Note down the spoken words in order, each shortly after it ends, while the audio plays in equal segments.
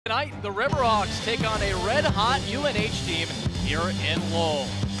tonight, the Riverhawks take on a red-hot UNH team here in Lowell.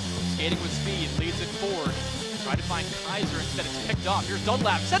 Skating with speed, leads it forward. Try to find Kaiser, instead it's picked off. Here's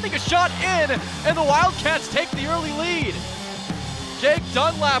Dunlap sending a shot in, and the Wildcats take the early lead. Jake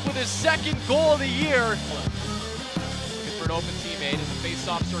Dunlap with his second goal of the year. Looking for an open teammate in the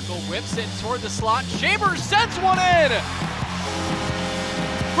face-off circle, whips it toward the slot. Chambers sends one in!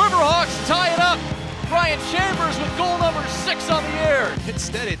 Riverhawks tie it up. Brian Chambers with goal number 6 on the year.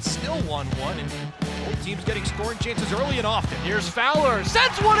 Instead, it's still 1-1, and both teams getting scoring chances early and often. Here's Fowler,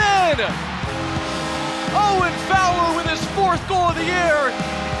 sends one in! Owen Fowler with his 4th goal of the year,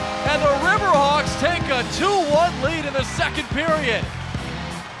 and the Riverhawks take a 2-1 lead in the second period.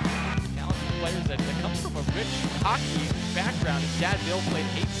 Talented players that comes from a rich hockey background. His dad Bill played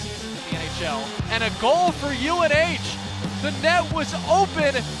 8 seasons in the NHL, and a goal for UNH. The net was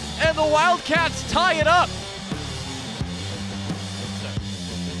open, and the Wildcats tie it up.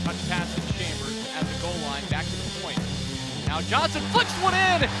 Touch pass to Chambers at the goal line, back to the point. Now Johnson flicks one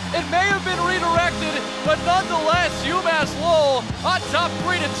in. It may have been redirected, but nonetheless, UMass Lowell on top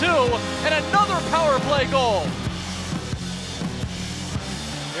 3-2, and another power play goal.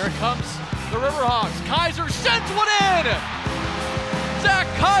 Here comes the Riverhawks. Kaiser sends one in. Zach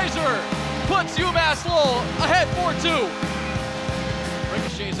Kaiser puts UMass Lowell ahead 4-2.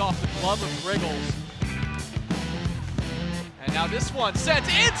 Ricochets off the glove of Griggles. And now this one sent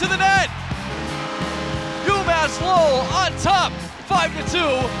into the net. UMass Lowell on top,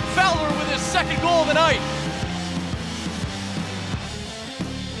 5-2. Fowler with his 2nd goal of the night.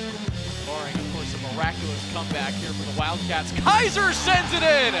 Barring, of course, a miraculous comeback here for the Wildcats. Kaiser sends it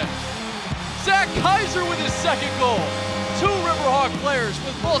in. Zach Kaiser with his 2nd goal. 2 Riverhawk players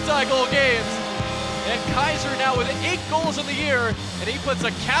with multi-goal games. And Kaiser now with 8 goals in the year, and he puts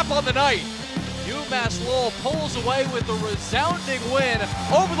a cap on the night. UMass Lowell pulls away with a resounding win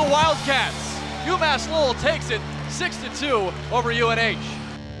over the Wildcats. UMass Lowell takes it 6-2 over UNH.